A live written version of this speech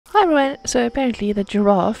Hi everyone, so apparently the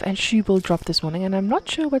giraffe and Shoebil dropped this morning and I'm not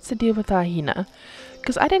sure what's the deal with the hyena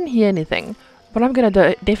because I didn't hear anything, but I'm gonna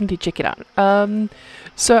definitely check it out.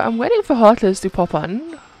 So I'm waiting for Heartless to pop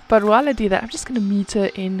on, but while I do that I'm just gonna meet her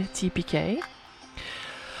in TPK.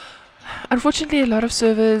 Unfortunately a lot of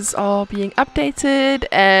servers are being updated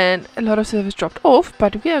and a lot of servers dropped off,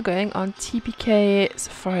 but we are going on TPK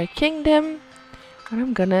Safari Kingdom and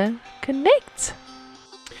I'm gonna connect.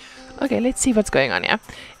 Okay, let's see what's going on here.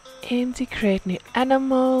 Integrate new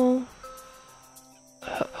animal.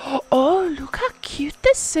 Oh, look how cute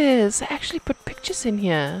this is. I actually put pictures in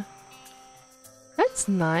here. That's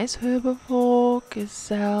nice. Herbivore,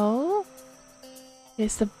 gazelle.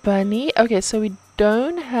 There's the bunny. Okay, so we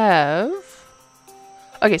don't have...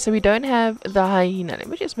 Okay, so we don't have the hyena. Let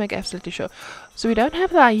me just make absolutely sure. So we don't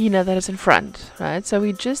have the hyena that is in front, right? So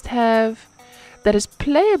we just have... That is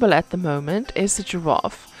playable at the moment is the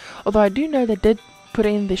giraffe. Although I do know they did put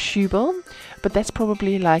in the Shoebil, but that's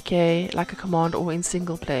probably like a command or in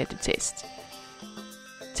single player to test.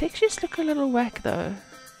 Textures look a little whack though.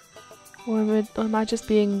 Or am I just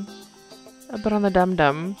being a bit on the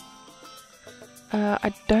dum-dum?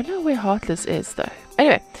 I don't know where Heartless is though.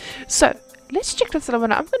 Anyway, so let's check this other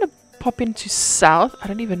one. I'm gonna pop into South. I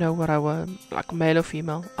don't even know what I want, like male or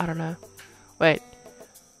female. I don't know. Wait,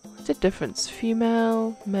 what's the difference?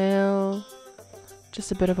 Female, male. Just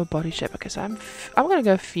a bit of a body shape. Okay, so I'm gonna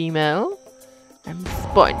go female and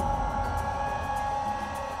spawn.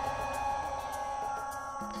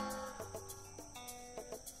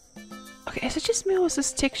 Okay, is it just me or is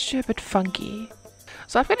this texture a bit funky?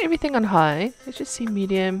 So I've got everything on high. Let's just see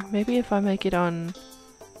medium. Maybe if I make it on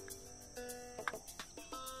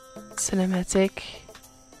cinematic.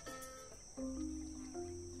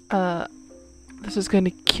 This is going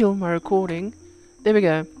to kill my recording. There we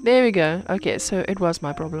go. There we go. Okay, so it was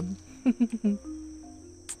my problem.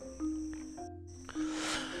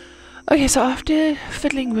 Okay, so after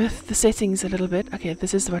fiddling with the settings a little bit, okay,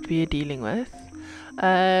 this is what we are dealing with.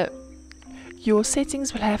 Your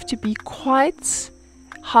settings will have to be quite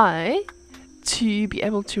high to be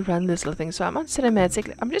able to run this little thing. So I'm on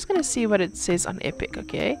cinematic. I'm just going to see what it says on Epic,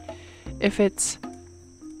 okay? If it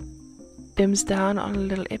dims down on a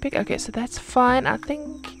little Epic. Okay, so that's fine. I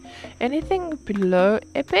think anything below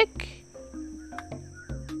Epic,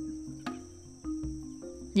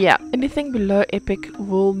 yeah, anything below Epic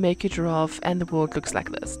will make a giraffe and the world looks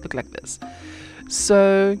like this,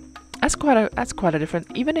 so that's quite a difference.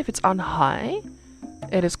 Even if it's on high,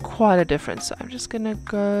 it is quite a difference. So I'm just gonna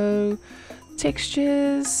go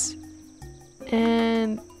textures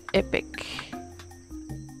and Epic,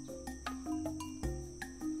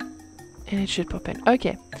 and it should pop in.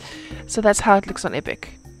 Okay, so that's how it looks on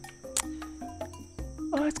Epic.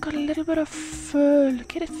 Oh, it's got a little bit of fur.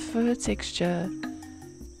 Look at its fur texture.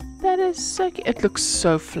 That is so cute. It looks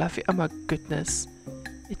so fluffy. Oh my goodness.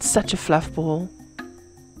 It's such a fluff ball.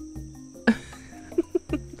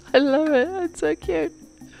 I love it. It's so cute.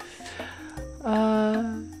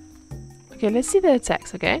 Okay, let's see the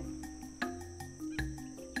attacks, okay?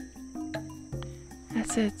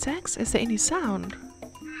 That's the attacks. Is there any sound?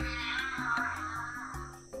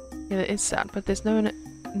 Yeah, there is sound, but there's no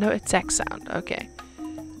attack sound. Okay.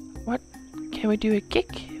 What? Can we do a kick?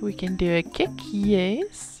 We can do a kick,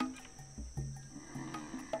 yes.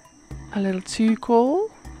 A little 2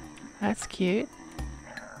 call. That's cute.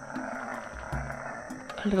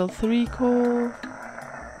 A little 3 call.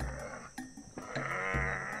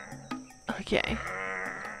 Okay.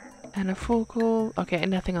 And a 4 call. Okay,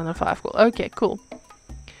 and nothing on the 5 call. Okay, cool.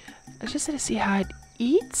 I just want to see how it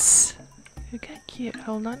eats. Okay, cute.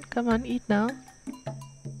 Hold on. Come on, eat now.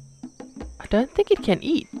 I don't think it can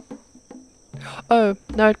eat. Oh,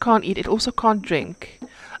 no, it can't eat. It also can't drink.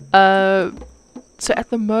 So at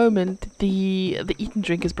the moment, the eat and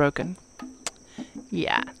drink is broken.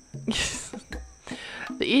 Yeah.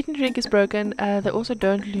 The eat and drink is broken. They also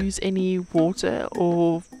don't lose any water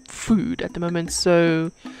or food at the moment.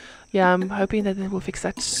 So, yeah, I'm hoping that they will fix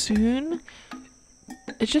that soon.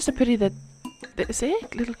 It's just a pity that... Is there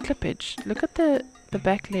a little clippage? Look at the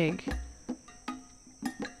back leg.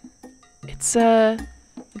 It's, it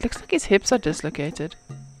looks like his hips are dislocated.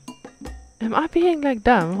 Am I being, like,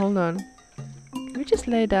 dumb? Hold on. Can we just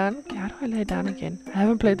lay down? Okay, how do I lay down again? I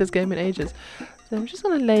haven't played this game in ages. So I'm just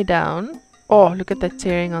gonna lay down. Oh, look at that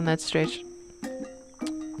tearing on that stretch.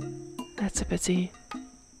 That's a pity.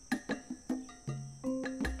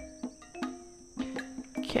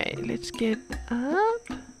 Okay, let's get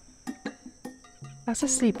up. That's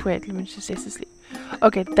asleep. Wait, let me just say asleep.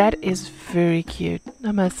 Okay, that is very cute,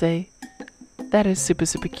 I must say. That is super,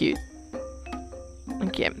 super cute.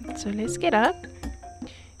 Okay, so let's get up.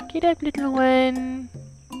 Get up, little one.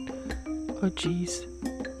 Oh, jeez.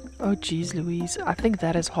 Oh, jeez, Louise. I think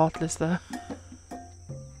that is heartless, though.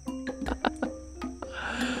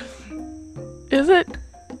 Is it?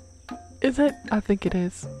 Is it? I think it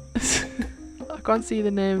is. I can't see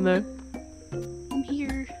the name, though. I'm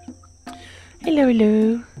here. Hello,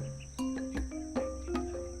 hello.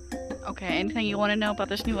 Okay, anything you want to know about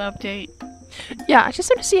this new update? Yeah, I just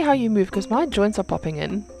want to see how you move, because my joints are popping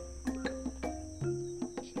in.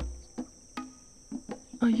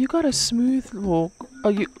 Oh, you got a smooth walk. Oh,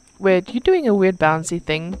 you... Wait, you're doing a weird bouncy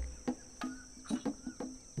thing.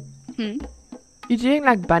 Hmm? You're doing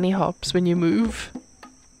like bunny hops when you move.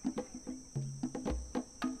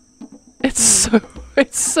 It's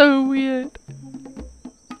so weird.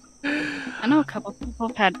 I know a couple people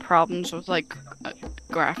have had problems with like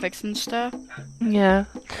graphics and stuff. Yeah.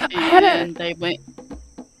 I had And they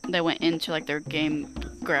went into like their game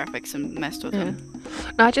graphics and messed with them.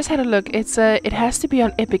 No, I just had a look. It's it has to be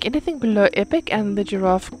on Epic. Anything below Epic and the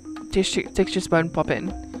giraffe textures won't pop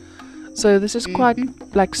in. So this is quite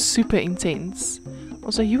like super intense.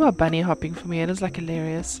 Also, you are bunny hopping for me. It is like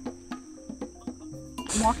hilarious.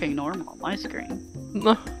 I'm walking normal on my screen.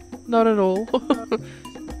 No, not at all.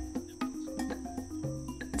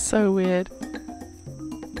 It's so weird.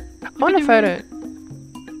 I want a photo.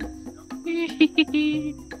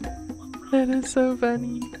 That is so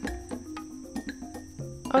funny.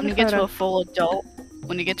 When you get to a full adult,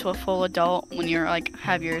 when you're like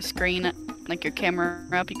have your screen, like your camera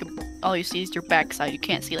up, all you see is your backside. You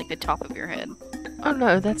can't see like the top of your head. Oh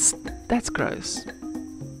no, that's gross.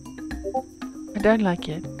 I don't like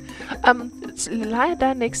it. Lie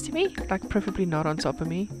down next to me, like preferably not on top of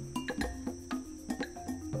me.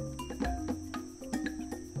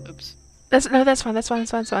 Oops. That's fine. That's fine.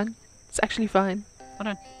 It's actually fine. Hold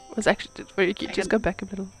on. It's actually very cute. Just go back a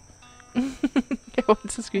little. I want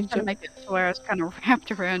to screenshot. To make it to where I was kind of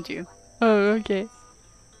wrapped around you. Oh, okay.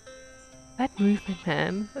 That movement,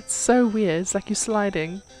 man. That's so weird. It's like you're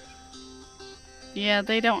sliding. Yeah,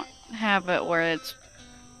 they don't have it where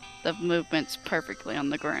the movement's perfectly on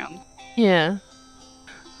the ground. Yeah.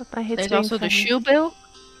 But my head's There's also the Shoebil.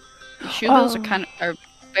 The Shoebills are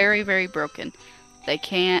very, very broken.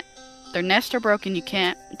 Their nests are broken.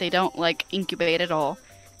 They don't like incubate at all.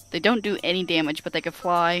 They don't do any damage, but they can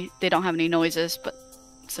fly. They don't have any noises,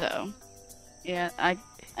 yeah, I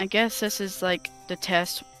guess this is like the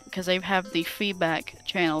test because they have the feedback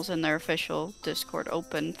channels in their official Discord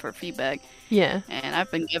open for feedback. Yeah. And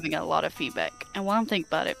I've been giving a lot of feedback. And while I'm thinking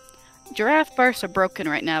about it, giraffe bursts are broken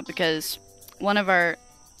right now because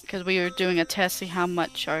we were doing a test to see how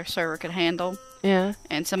much our server could handle. Yeah.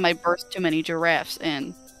 And somebody burst too many giraffes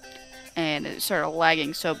in. And it started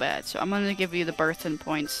lagging so bad. So I'm going to give you the birthing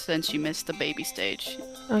points since you missed the baby stage.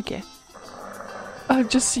 Okay. I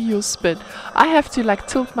just see your spin. I have to like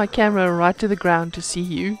tilt my camera right to the ground to see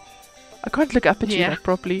you. I can't look up at you like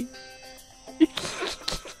properly.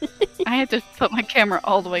 I had to put my camera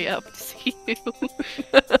all the way up to see you.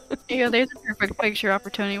 Yeah, there's a perfect picture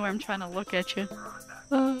opportunity where I'm trying to look at you.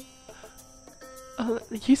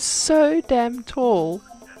 You're so damn tall.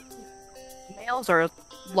 Males are a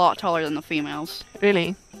lot taller than the females.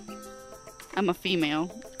 Really? I'm a female.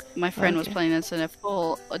 My friend was playing this in a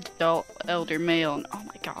full adult elder male, and oh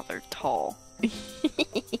my god, they're tall.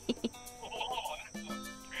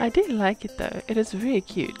 I do like it though. It is very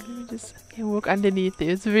cute. Let me just walk underneath it.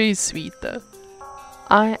 It's very sweet though.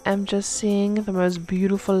 I am just seeing the most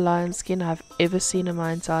beautiful lion skin I've ever seen in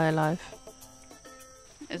my entire life.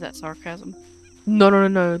 Is that sarcasm?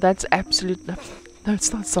 No. That's absolute. No,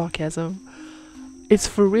 it's not sarcasm. It's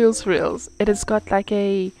for reals, for reals. It has got like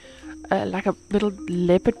a little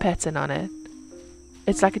leopard pattern on it.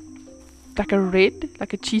 It's like a red,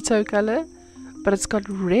 like a Cheeto color, but it's got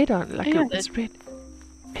red on it. It's red.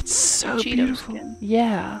 It's so Cheeto beautiful. skin.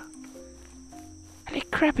 Yeah. Holy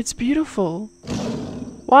crap, it's beautiful.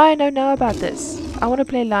 Why I don't know about this? I want to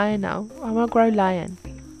play lion now. I want to grow lion.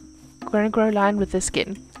 I'm going to grow lion with this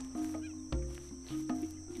skin.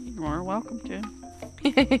 You're welcome to.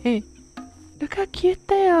 Look how cute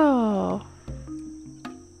they are.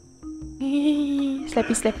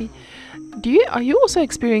 Slappy. Are you also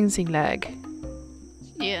experiencing lag?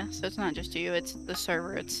 Yeah, so it's not just you, it's the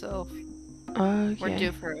server itself. Okay. We're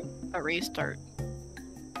due for a restart.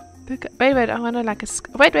 Wait, I want to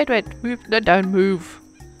wait. Move. No, don't move.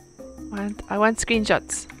 I want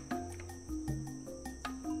screenshots.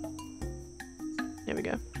 There we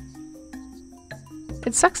go.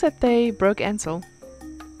 It sucks that they broke Ansel.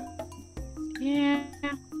 Yeah.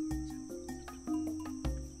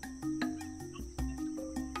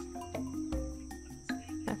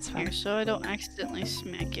 That's fine. Here, so I don't accidentally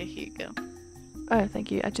smack you. Here you go. Oh,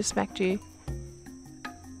 thank you. I just smacked you.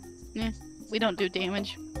 Yeah, we don't do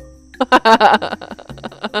damage.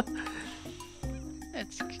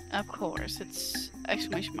 It's, of course, it's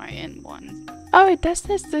exclamation mark N1. Oh, it does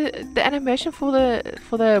this. The animation for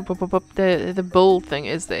the bull thing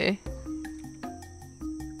is there.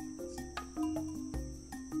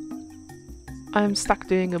 I'm stuck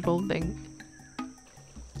doing a bull thing.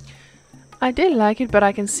 I did like it, but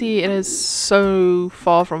I can see it is so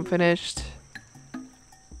far from finished. Oh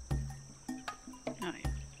yeah.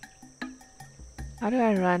 How do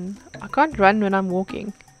I run? I can't run when I'm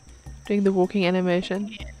walking. Doing the walking animation.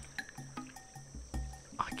 Yeah.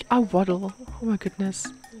 I waddle. Oh my goodness.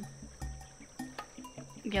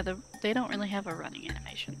 Yeah, they don't really have a running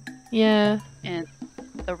animation, Yeah. and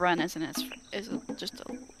the run just a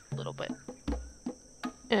little bit.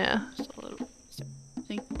 Yeah. Just a little.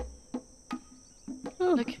 See?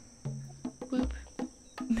 Ooh. Look. Whoop.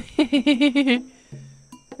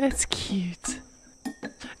 That's cute.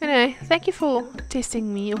 Anyway, thank you for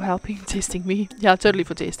testing me, or testing me. Yeah, totally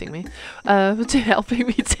for testing me. For helping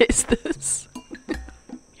me test this.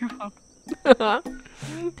 You're welcome.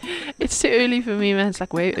 It's too early for me, man. It's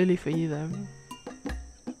like way early for you, though.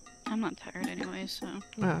 I'm not tired anyway, so.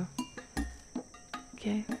 Oh.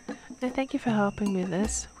 Okay. No, thank you for helping me with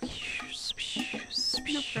this.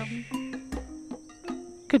 No problem.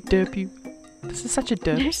 Good derp, you. This is such a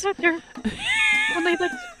derp. You're so derp. When they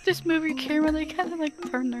like just move your camera, they kind of like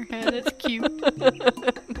turn their head. It's cute.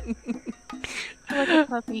 Like a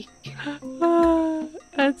puppy.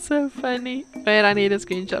 That's so funny. Wait, I need a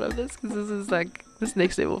screenshot of this because this is like this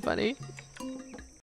next level funny.